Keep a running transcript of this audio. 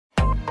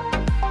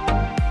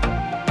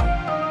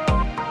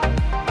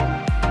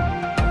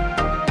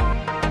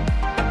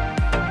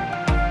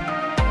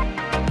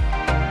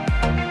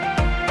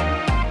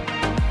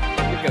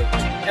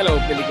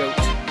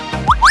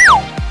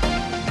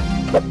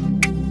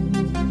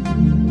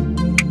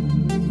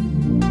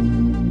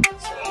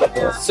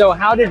So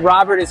how did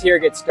Robert Is Here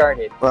get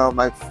started? Well,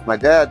 my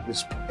dad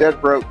was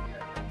dead broke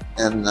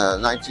in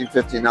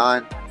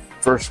 1959,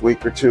 first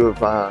week or two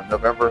of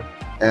November,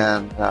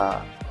 and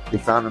he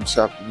found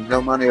himself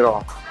no money at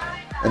all.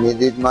 And he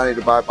needed money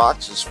to buy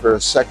boxes for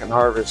a second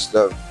harvest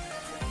of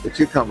the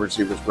cucumbers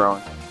he was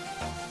growing.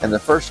 And the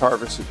first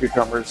harvest of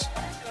cucumbers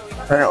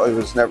apparently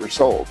was never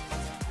sold.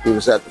 He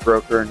was at the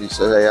broker and he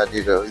said, hey, I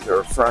need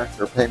either a front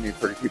or pay me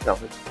for the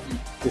cucumbers.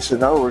 He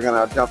said, no, we're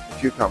going to dump the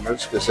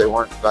cucumbers because they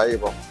weren't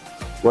valuable.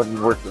 Wasn't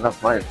worth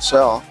enough money to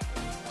sell,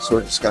 so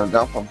we're just going to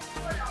dump them.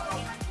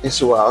 He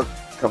said, well,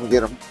 I'll come get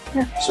them.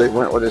 So he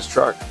went with his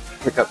truck,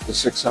 picked up the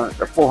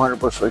 400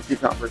 bushel of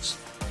cucumbers,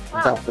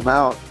 and dumped them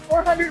out.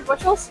 400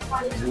 bushels?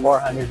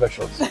 400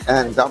 bushels.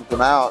 And dumped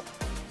them out,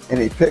 and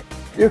he picked a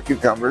few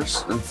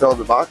cucumbers and filled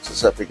the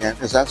boxes up again,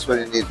 because that's what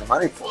he needed the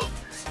money for.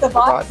 The boxes? To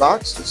buy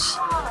boxes.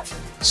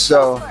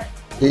 So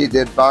he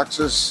did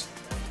boxes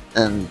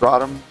and brought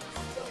them,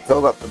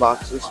 filled up the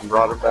boxes and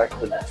brought them back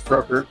to the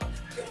broker.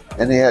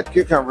 And he had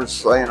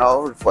cucumbers laying all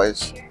over the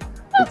place.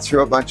 He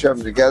threw a bunch of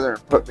them together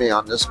and put me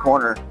on this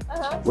corner,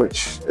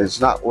 which is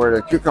not where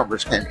the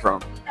cucumbers came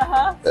from.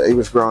 He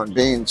was growing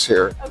beans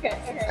here.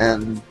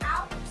 And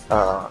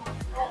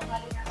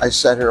I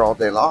sat here all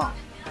day long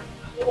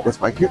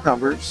with my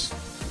cucumbers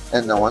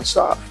and no one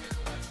stopped.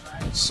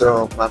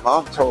 So my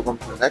mom told him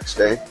the next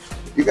day,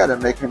 you got to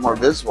make him more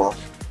visible.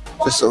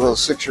 Just a little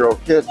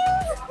 6-year-old kid,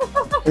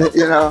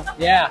 you know?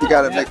 Yeah. You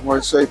got to make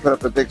more, so he put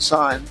up a big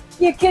sign.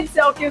 You kids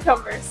sell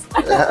cucumbers.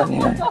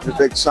 The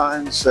big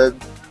sign said,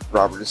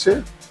 Robert Is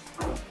Here.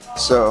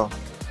 So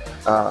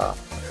about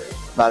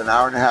an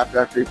hour and a half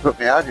after he put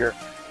me out here,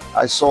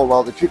 I sold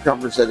all the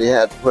cucumbers that he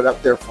had put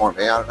up there for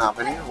me. I don't know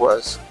how many it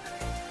was.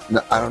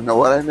 I don't know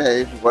what I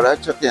made, what I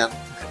took in,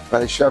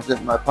 but I shoved it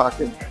in my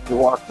pocket and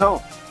walked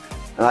home.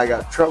 And I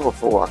got in trouble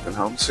for walking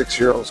home.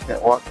 6-year-olds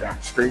can't walk down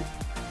the street,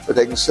 but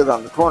they can sit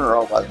on the corner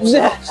all by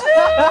themselves.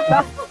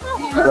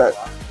 But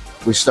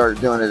we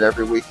started doing it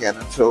every weekend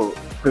until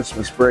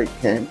Christmas break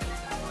came.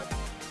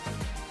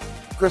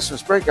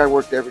 Christmas break, I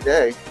worked every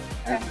day,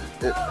 and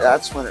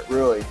that's when it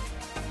really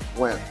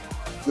went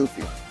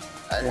goofy.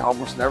 I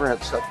almost never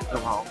had stuff to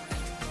come home,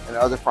 and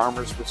other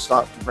farmers would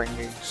stop and bring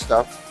me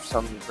stuff.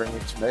 Some would bring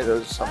me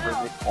tomatoes, some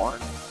bring me corn.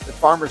 The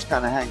farmers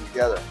kind of hang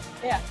together.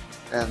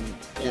 And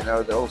you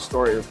know, the old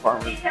story of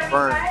farmers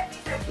burn,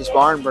 this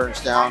barn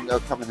burns down, they'll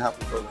come and help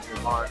me build a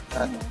new barn.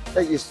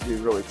 That used to be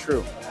really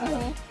true,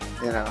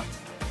 you know,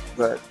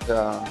 but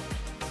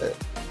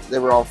they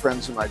were all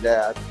friends of my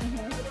dad,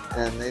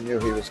 and they knew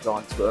he was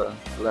going through a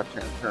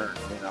left-hand turn,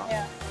 you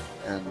know,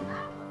 and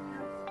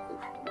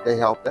they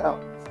helped out.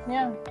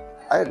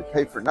 I had to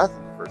pay for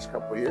nothing the first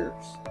couple of years.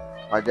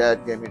 My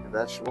dad gave me the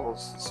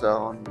vegetables to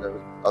sell, and there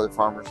were other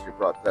farmers who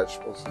brought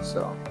vegetables to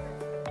sell,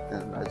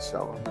 and I'd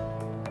sell them.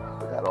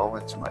 That all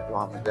went to my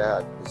mom and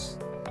dad because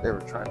they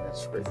were trying to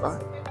scrape by.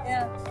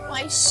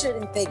 Why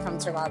shouldn't they come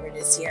to Robert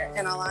Is Here?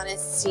 In all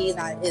honesty,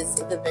 that is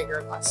the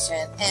bigger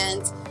question.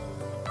 And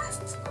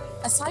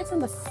aside from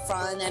the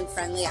fun and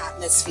friendly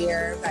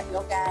atmosphere that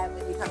you'll get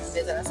when you come and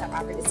visit us at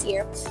Robert Is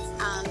Here,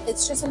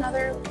 it's just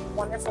another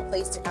wonderful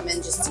place to come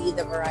and just see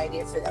the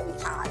variety of fruit that we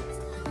have.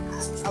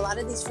 A lot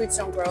of these fruits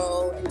don't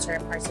grow in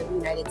certain parts of the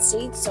United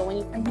States, so when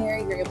you come here,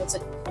 you're able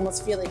to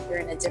almost feel like you're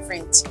in a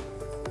different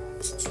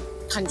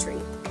country,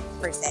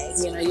 per se.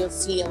 You know, you'll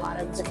see a lot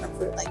of different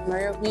fruit, like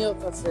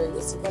Miyoko fruit,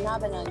 you see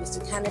banana, you see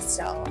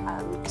canister.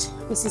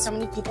 We see so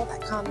many people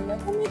that come and they're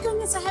like, oh my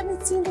goodness, I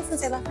haven't seen this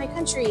since I left my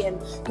country.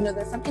 And you know,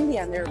 they're from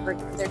India and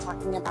they're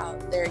talking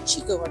about their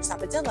chiku or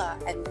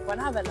sapodilla and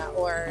guanabana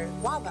or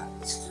guava.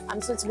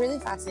 So it's really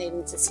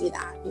fascinating to see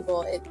that.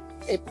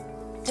 It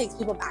takes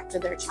people back to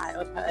their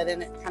childhood,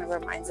 and it kind of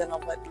reminds them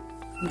of what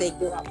they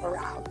grew up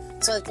around.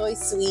 So it's always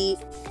sweet.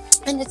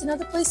 And it's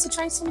another place to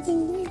try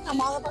something new.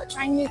 I'm all about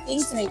trying new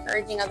things and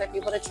encouraging other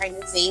people to try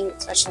new things,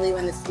 especially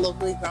when it's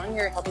locally grown.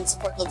 You're helping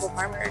support local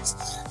farmers,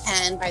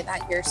 and by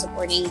that you're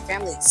supporting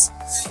families,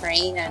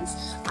 right? And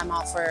I'm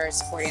all for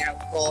supporting our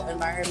local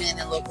environment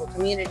and local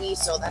community,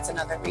 so that's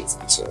another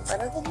reason too. But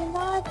other than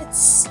that,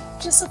 it's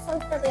just a fun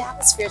for the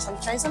atmosphere. So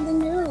try something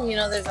new. You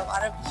know, there's a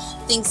lot of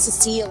things to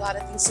see, a lot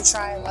of things to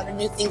try, a lot of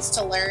new things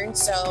to learn.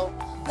 So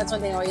that's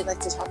one thing I always like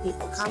to tell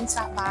people: come,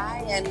 stop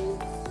by, and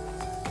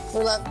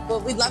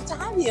we'd love to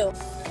have you.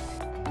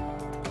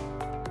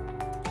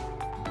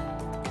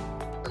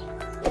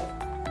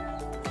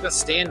 The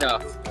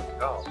standoff.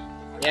 Oh.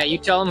 Yeah, you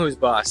tell him who's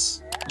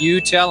boss. You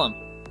tell him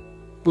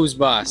who's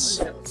boss.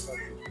 So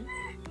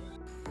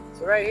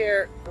right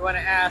here, we want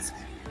to ask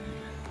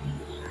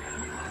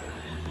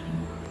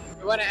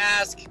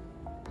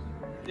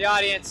the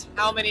audience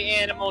how many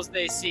animals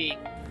they see.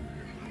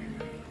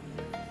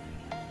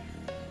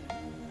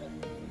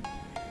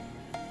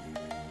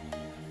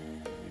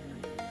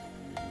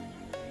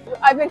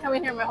 I've been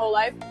coming here my whole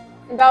life.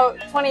 About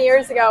 20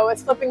 years ago, I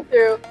was flipping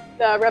through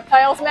the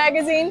Reptiles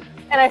magazine,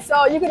 and I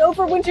saw you can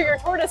overwinter your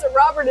tortoise at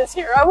Robert Is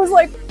Here. I was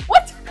like,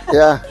 what?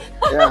 Yeah,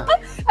 yeah.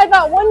 I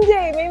thought one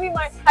day maybe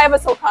I have a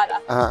sulcata.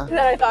 And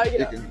then I thought, you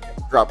know,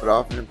 drop it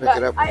off and then pick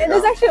it up.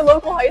 There's actually a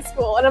local high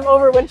school, and I'm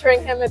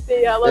overwintering him at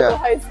the local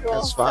high school.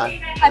 That's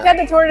fine. I've had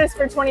the tortoise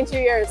for 22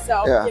 years,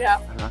 so yeah. you know.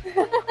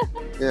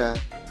 Yeah.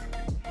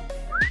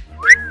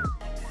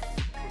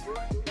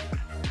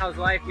 How's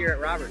life here at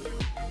Robert?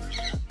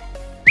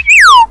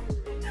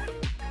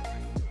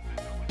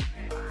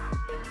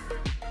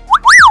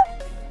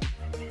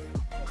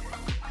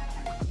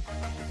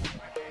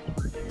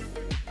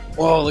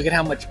 Whoa, look at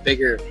how much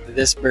bigger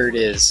this bird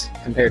is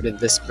compared to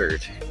this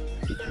bird.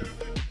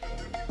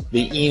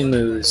 The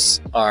emus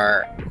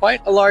are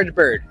quite a large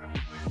bird.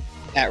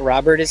 At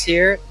Robert is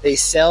here, they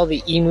sell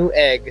the emu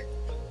egg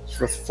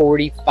for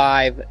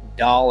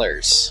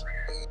 $45.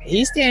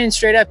 He's standing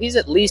straight up. He's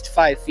at least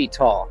 5 feet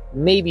tall,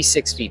 maybe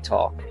 6 feet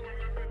tall.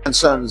 And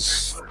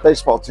son's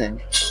baseball team.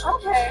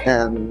 Okay.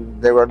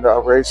 And they were to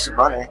raise some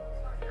money.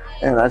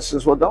 And I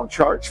says, well, don't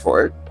charge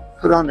for it.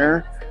 Put on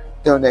there.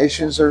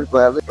 Donations are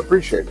gladly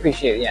appreciated.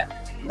 Appreciate it, yeah.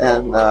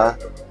 And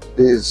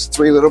these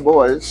 3 little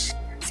boys,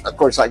 of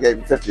course, I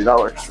gave them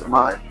 $50 for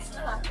mine,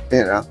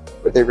 you know,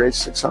 but they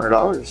raised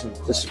 $600 in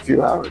just a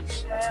few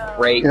hours.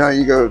 Great. You know,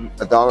 you go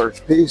 $1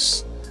 a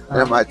piece,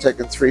 and it might take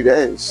them 3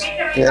 days,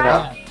 you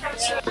know.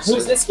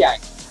 Who's this guy?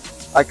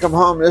 I come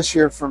home this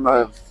year from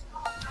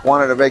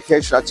wanted a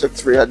vacation. I took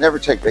 3. I never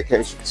take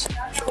vacations.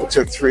 I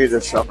took 3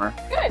 this summer.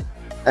 Good.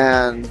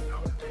 And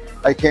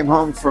I came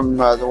home from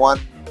the one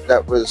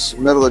that was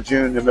middle of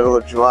June to middle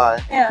of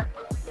July. Yeah.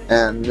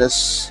 And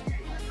this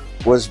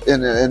was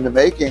in the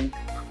making.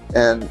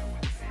 And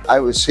I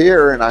was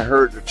here and I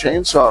heard the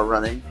chainsaw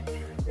running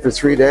for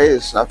 3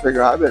 days. And I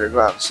figured I better go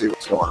out and see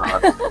what's going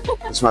on.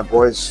 Because my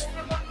boys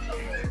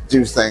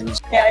do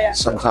things. Yeah.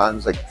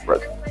 Sometimes that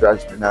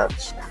drives me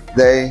nuts.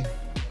 They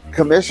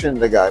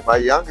commissioned the guy. My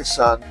youngest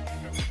son,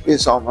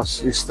 he's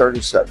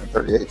 37,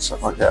 38,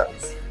 something like that.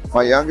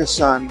 My youngest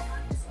son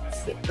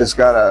has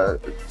got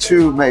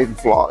 2 main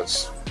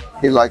flaws.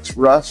 He likes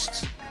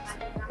rust,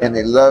 and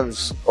he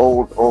loves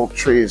old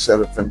trees that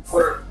have been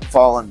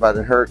fallen by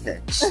the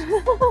hurricanes.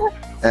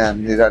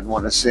 And he doesn't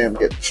want to see them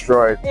get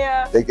destroyed.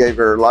 Yeah. They gave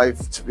her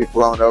life to be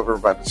blown over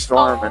by the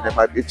storm, and they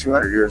might be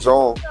 200 years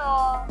old.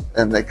 Aww.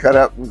 And they cut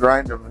up and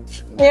grind them. And,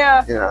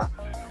 Yeah. you know.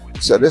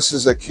 So this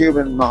is a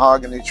Cuban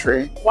mahogany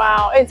tree.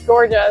 Wow, it's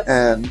gorgeous.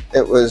 And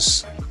it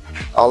was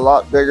a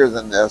lot bigger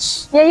than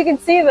this. Yeah, you can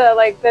see the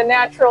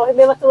natural.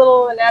 They left a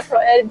little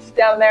natural edge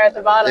down there at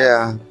the bottom.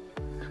 Yeah,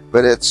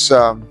 but it's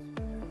something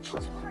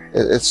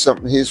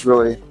he's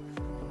really.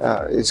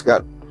 He's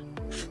got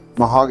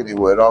mahogany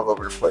wood all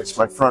over the place.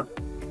 My front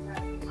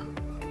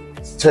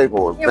table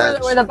or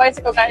bench. Where the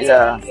bicycle guys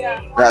Yeah. are.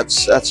 Yeah.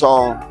 That's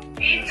all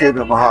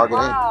Cuban mahogany.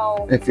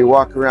 Wow. If you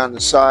walk around the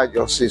side,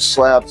 you'll see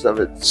slabs of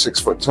it 6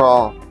 foot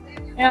tall,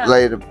 Yeah.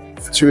 laid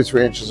 2 or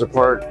 3 inches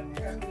apart.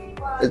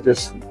 It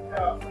just.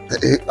 I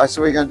said, what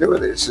are you gonna do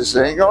with it? He says,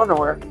 it ain't going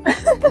nowhere.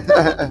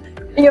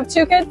 You have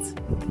 2 kids?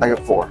 I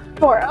got 4.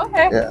 4.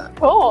 Okay. Yeah.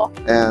 Cool.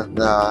 And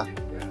the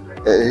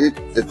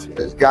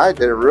guy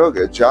did a real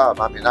good job.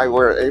 I mean, I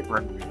wear an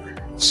apron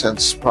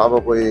since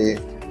probably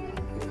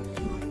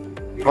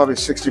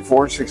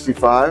 64,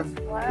 65.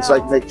 Wow. It's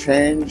like make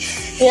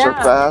change so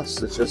Yeah.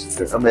 fast. It's just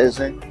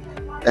amazing.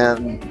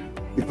 And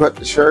you put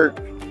the shirt,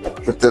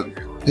 put the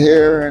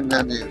here, and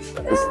then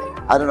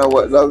I don't know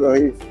what logo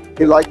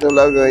he liked the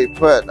logo he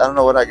put. I don't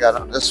know what I got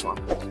on this one,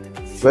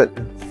 but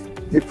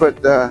he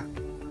put the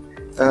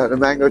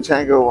Mango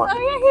Tango one. Oh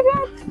yeah, he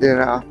did. You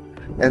know,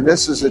 and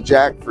this is a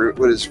jackfruit,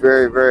 but it's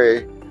very,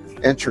 very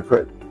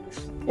intricate.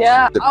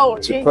 Yeah. To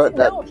Geez, put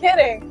that- no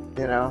kidding.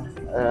 You know,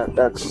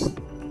 that's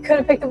Could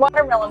have picked the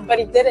watermelon, but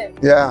he didn't.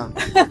 yeah.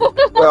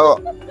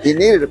 Well, he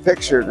needed a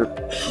picture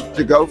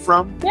to go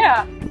from,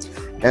 Yeah.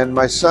 and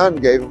my son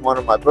gave him one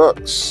of my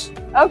books,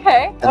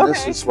 Okay. and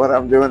this is what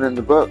I'm doing in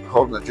the book,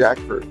 holding a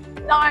jackfruit.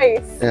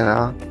 Nice. You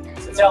know,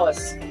 So tell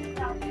us,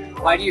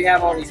 why do you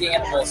have all these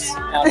animals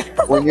out here?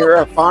 when you're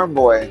a farm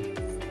boy,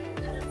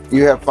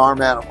 you have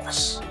farm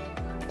animals,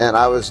 and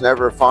I was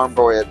never a farm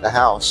boy at the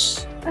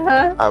house.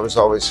 Uh-huh. I was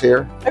always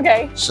here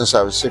Okay. since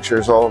I was 6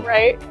 years old.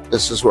 Right.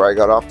 This is where I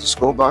got off the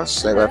school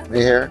bus. They left me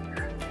here.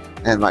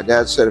 And my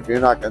dad said, if you're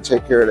not going to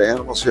take care of the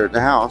animals here at the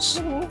house,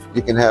 Mhm.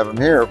 you can have them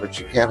here, but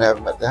you can't have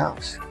them at the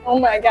house. Oh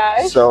my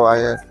gosh. So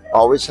I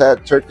always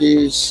had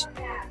turkeys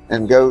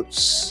and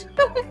goats,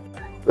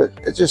 but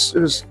it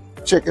was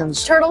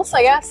chickens. Turtles,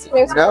 I guess.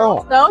 Maybe some No.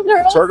 turtles? No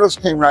turtles. Turtles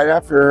came right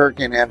after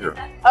Hurricane Andrew.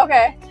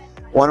 Okay.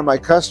 One of my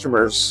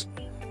customers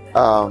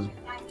had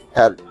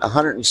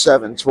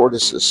 107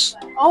 tortoises.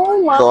 Oh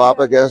my.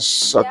 Galapagos,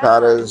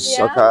 sulcatas,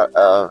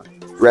 yeah.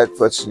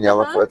 redfoots and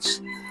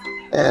yellowfoots.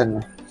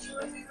 And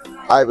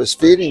I was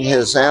feeding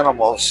his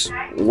animals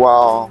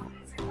while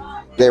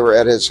they were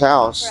at his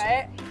house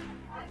Right.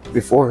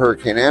 before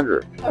Hurricane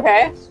Andrew.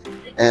 Okay.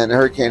 And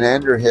Hurricane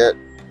Andrew hit,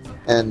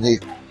 and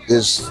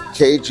his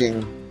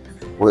caging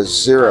was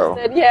 0.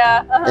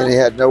 Yeah. Uh-huh. And he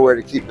had nowhere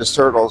to keep his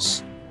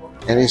turtles.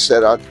 And he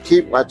said, I'll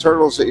keep my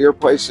turtles at your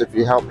place if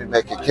you help me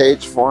make a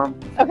cage for them.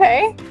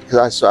 Okay.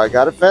 Because I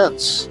got a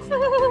fence.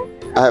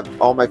 I have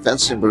all my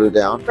fencing blew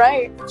down.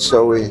 Right.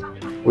 So we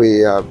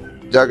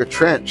dug a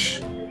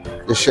trench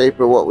the shape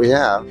of what we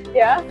have.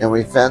 Yeah. And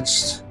we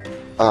fenced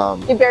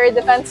You buried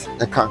the fence?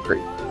 the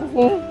concrete.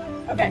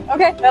 Okay,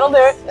 okay, that'll do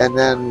it. And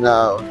then,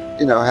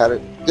 you know,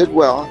 did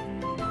well,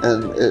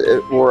 and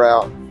it wore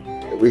out.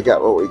 We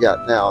got what we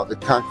got now. The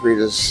concrete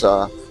is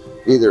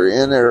either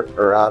in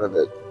or out of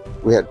it.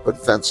 We had to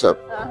put fence up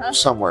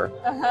somewhere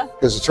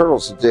because the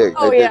turtles dig.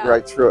 They dig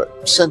right through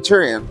it.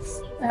 Centurion,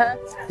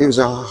 he was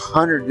a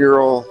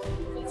 100-year-old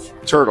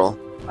turtle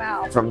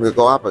from the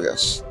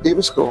Galapagos. He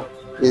was cool.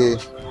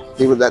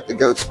 He would let the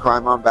goats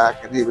climb on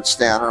back, and he would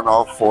stand on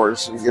all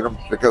fours and get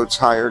the goats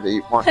higher to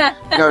eat more.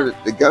 You know,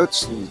 the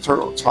goats and the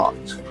turtle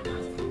talked.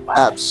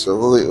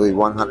 Absolutely,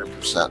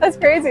 100%. That's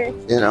crazy.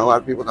 You know, a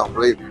lot of people don't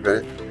believe me,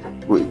 but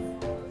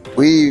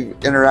we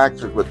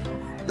interacted with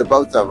the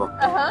both of them,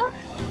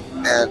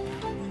 and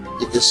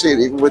you can see it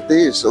even with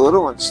these. The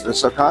little ones, the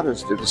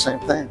cicadas, do the same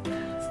thing.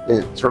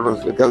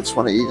 The goats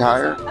want to eat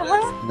higher,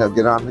 and they'll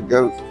get on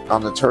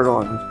the turtle,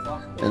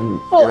 and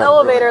full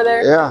elevator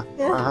there. Yeah.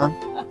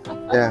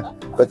 Yeah.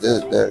 But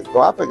the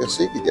Galapagos,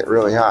 he could get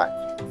really high.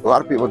 A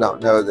lot of people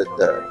don't know that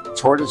the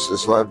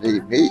tortoises love to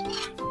eat meat.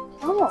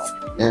 Oh.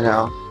 You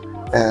know,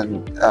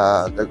 and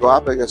the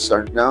Galapagos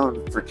are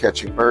known for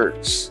catching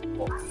birds.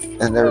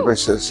 And everybody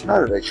says,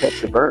 how do they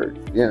catch a bird?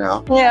 You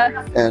know?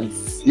 Yeah. And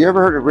you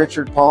ever heard of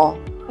Richard Paul?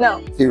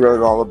 No. He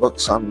wrote all the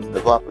books on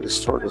the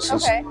Galapagos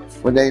tortoises. Okay.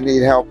 When they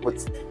need help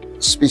with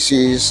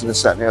species and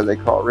this, that, and the other,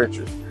 they call it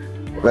Richard.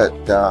 But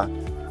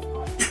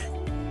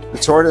the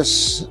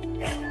tortoise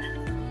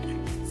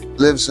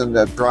lives in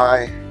the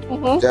dry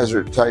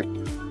desert type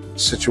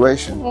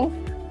situation.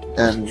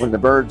 And when the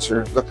birds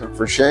are looking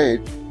for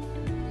shade,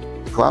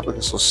 the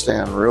Galapagos will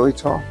stand really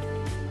tall.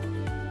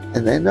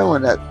 And they know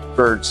when that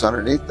bird's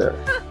underneath there.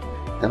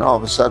 And all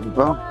of a sudden,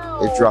 boom,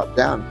 they drop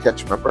down and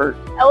catch them a bird.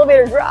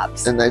 Elevator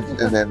drops. And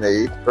then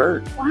they eat the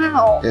bird.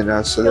 Wow. You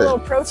know, so a little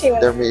protein.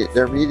 They're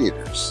meat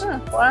eaters.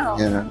 Wow.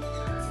 You know,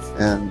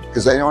 and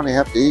because they only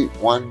have to eat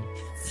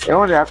they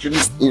only have to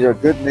eat a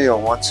good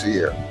meal once a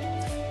year.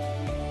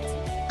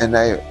 And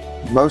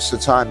most of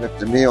the time, if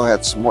the meal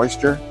had some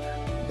moisture,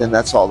 then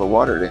that's all the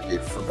water they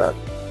need for about,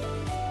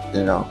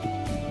 you know,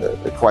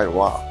 quite a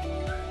while.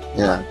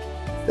 Yeah,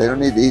 they don't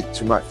need to eat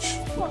too much.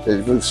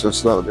 They move so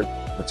slow, their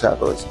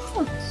metabolism.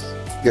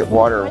 Get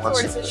water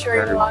once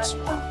every once in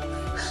a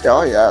while.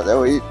 Oh yeah,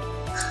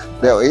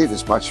 they'll eat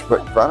as much as you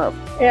put in front of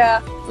them.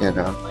 Yeah. You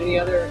know. Any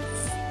other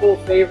cool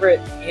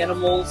favorite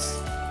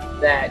animals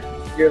that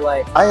you're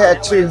like? I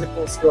had two. That's a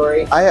cool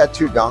story. I had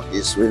two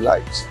donkeys we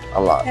liked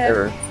a lot. Yeah. They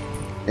were,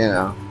 you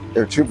know,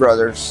 they're two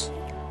brothers,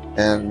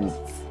 and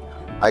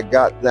I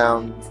got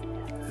them.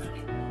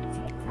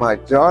 My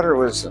daughter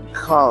was in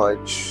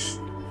college,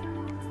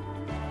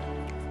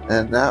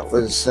 and that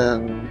was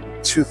in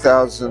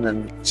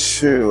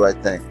 2002, I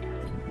think.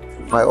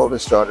 My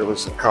oldest daughter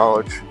was in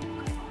college,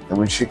 and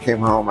when she came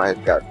home, I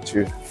had gotten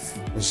two.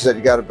 And she said,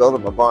 "You got to build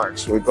them a barn."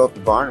 So we built the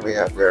barn we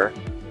had there,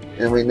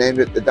 and we named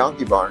it the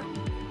Donkey Barn.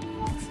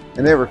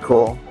 And they were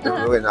cool. They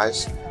were really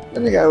nice.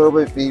 And they got a little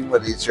bit mean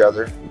with each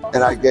other.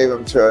 And I gave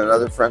them to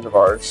another friend of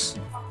ours,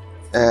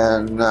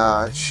 and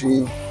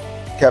she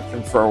kept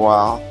them for a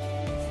while.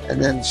 And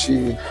then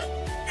she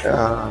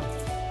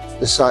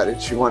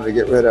decided she wanted to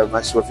get rid of them.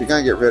 I said, well, if you're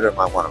going to get rid of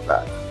them, I want them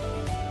back.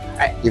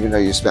 Right. Even though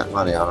you spent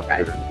money on them.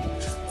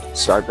 Right.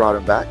 So I brought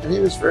him back, and he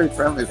was very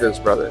friendly to his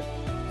brother.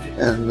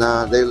 And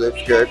they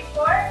lived good,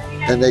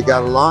 and they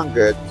got along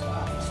good.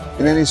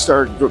 And then he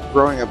started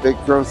growing a big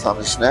growth on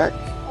his neck.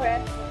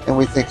 Okay. And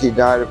we think he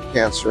died of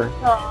cancer.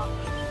 Aww.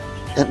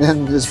 And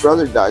then his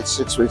brother died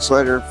 6 weeks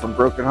later from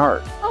broken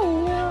heart.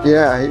 Oh, no.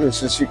 Yeah, he was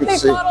just, you could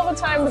see. They fought all the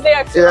time, but they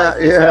actually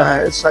yeah,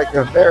 it's like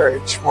a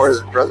marriage more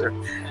than brother.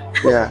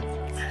 Yeah.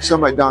 So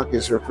my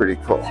donkeys were pretty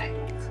cool.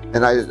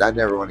 And I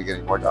never want to get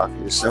any more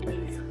donkeys. So,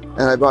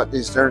 and I bought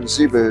these darn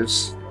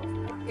zebus,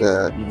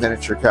 the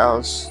miniature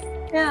cows.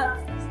 Yeah.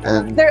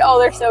 And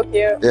they're so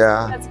cute.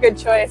 Yeah. That's a good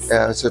choice.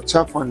 Yeah, it's a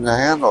tough one to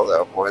handle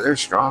though, boy. They're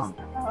strong.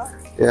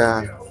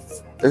 Yeah,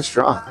 they're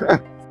strong.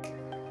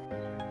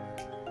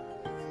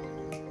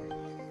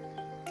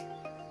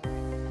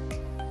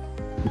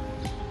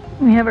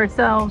 We have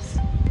ourselves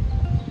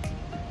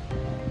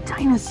a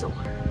dinosaur.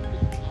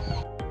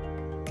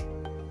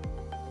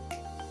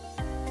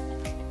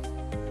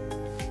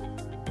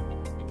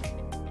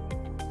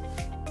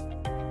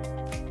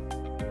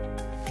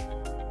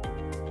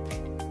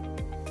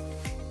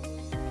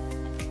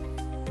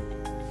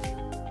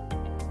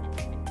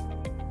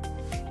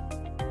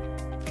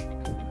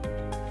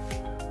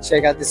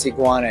 Check out this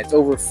iguana. It's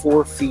over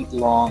 4 feet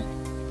long.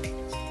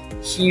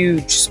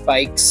 Huge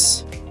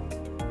spikes.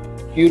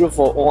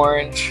 Beautiful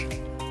orange.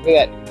 Look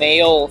at that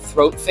male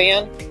throat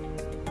fan.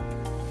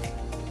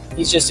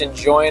 He's just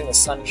enjoying the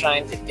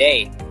sunshine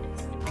today.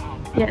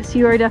 Yes,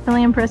 you are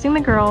definitely impressing the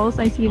girls.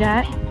 I see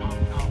that.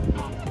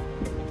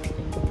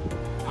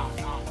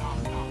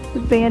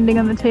 The banding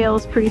on the tail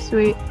is pretty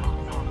sweet.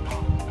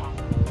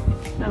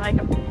 I like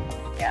them.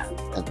 Yeah.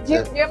 Do you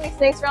have any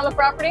snakes around the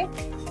property?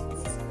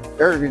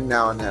 Every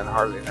now and then,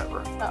 hardly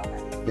never. Oh,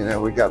 okay. You know,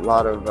 we got a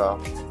lot of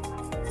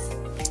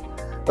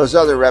Those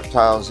other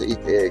reptiles that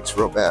eat the eggs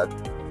real bad.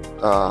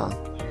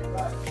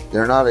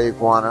 They're not an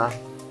iguana.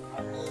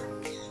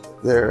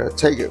 They're a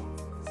tegu.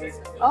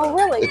 Oh,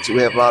 really?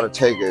 We have a lot of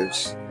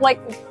tegus. Like,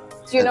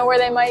 do you know where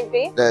they might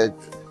be? They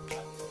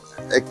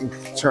can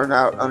turn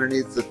out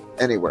underneath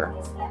anywhere.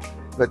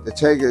 But the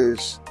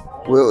tegus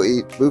will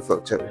eat bufo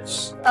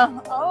toads.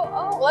 Oh,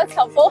 well, that's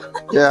helpful.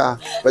 Yeah,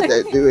 but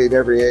they do eat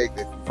every egg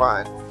they can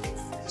find.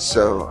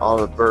 So all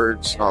the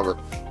birds and all the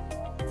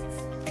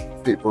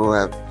people who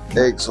have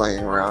eggs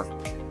laying around,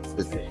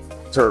 the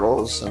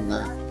turtles and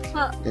the,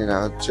 you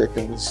know,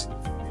 chickens.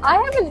 I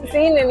haven't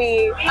seen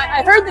any.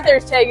 I heard that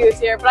there's tegus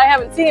here, but I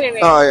haven't seen any.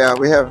 Oh yeah,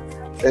 we have.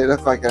 They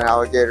look like an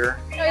alligator.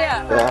 Oh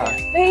yeah. Yeah.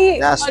 They eat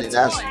Nasty, a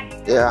ton.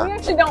 nasty. Yeah. We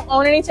actually don't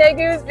own any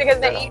tegus because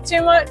they eat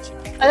too much,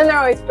 and then they're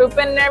always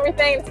pooping and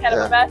everything. It's kind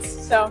of a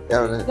mess. So.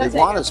 Yeah, the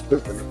iguanas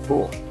poop in the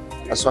pool.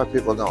 That's why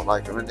people don't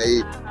like them, and they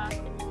eat.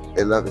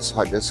 They love this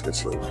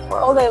hibiscus leaf.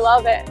 Wow. Oh, they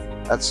love it.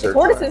 That's their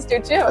tortoises do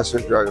too. That's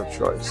their drug of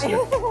choice.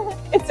 Yeah.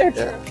 It's their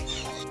drug.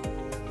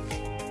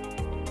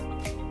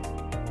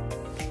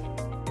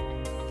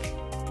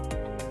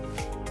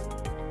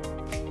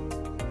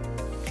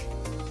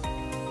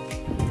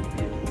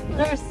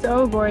 They're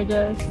so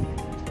gorgeous.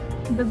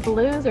 The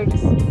blues are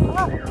just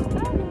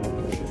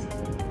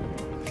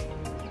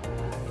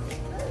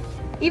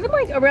even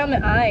like around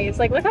the eyes.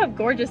 Like, look how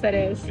gorgeous that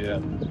is. Yeah.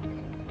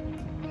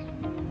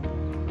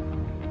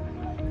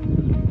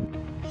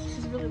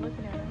 She's really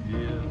looking at them.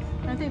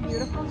 Yeah. Aren't they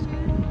beautiful, Stu?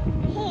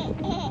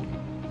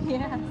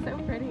 Yeah, so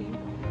pretty.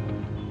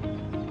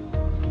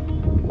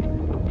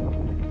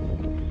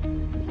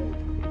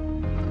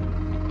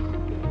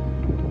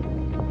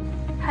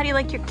 How do you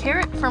like your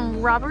carrot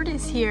from Robert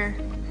is here?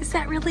 Is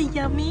that really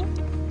yummy?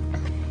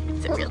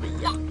 Is it really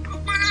yummy?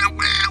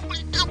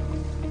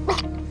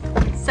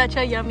 Such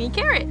a yummy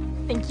carrot.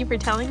 Thank you for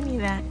telling me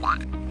that.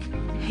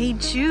 Hey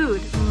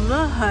Jude,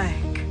 look.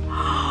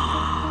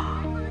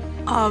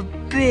 A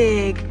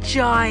big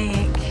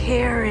giant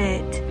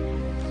carrot.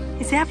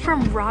 Is that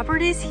from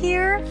Robert is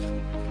here?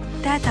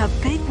 That's a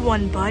big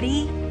one,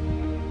 buddy.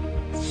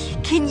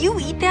 Can you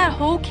eat that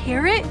whole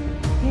carrot?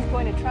 He's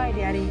going to try,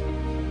 Daddy.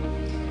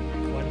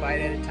 One bite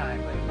at a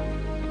time, buddy.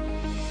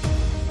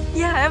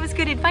 Yeah, that was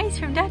good advice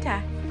from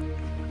Dada.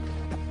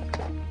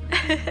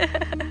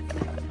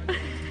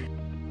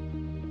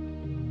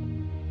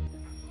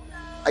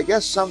 I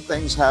guess some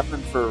things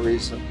happen for a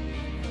reason,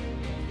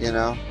 you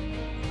know.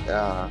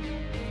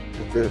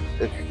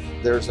 If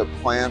there's a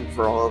plan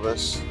for all of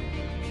us,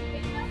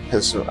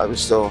 because I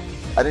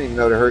didn't even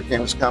know the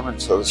hurricane was coming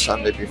until the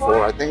Sunday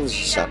before. I think it was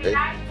a Sunday,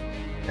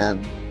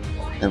 and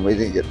we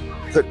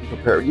couldn't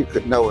prepare.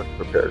 No one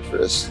prepared for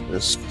this. It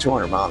was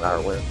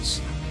 200-mile-an-hour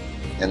winds,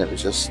 and it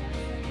was just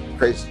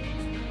crazy.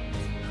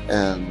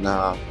 And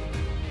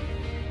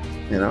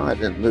you know, I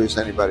didn't lose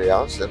anybody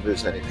else. Didn't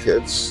lose any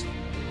kids,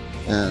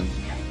 and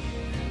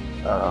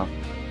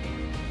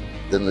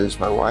didn't lose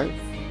my wife.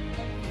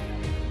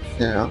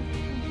 You know,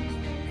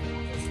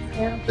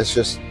 Yeah. It's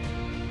just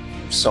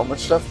so much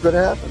stuff could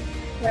happen.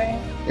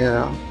 Right. You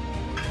know.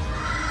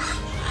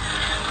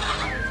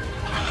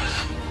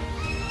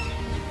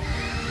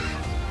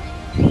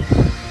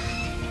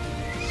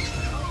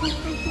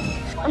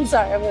 I'm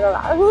sorry, I'm gonna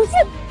laugh.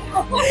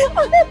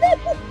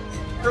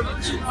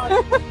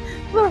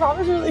 Little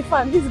Robert's really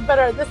fun. He's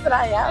better at this than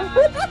I am.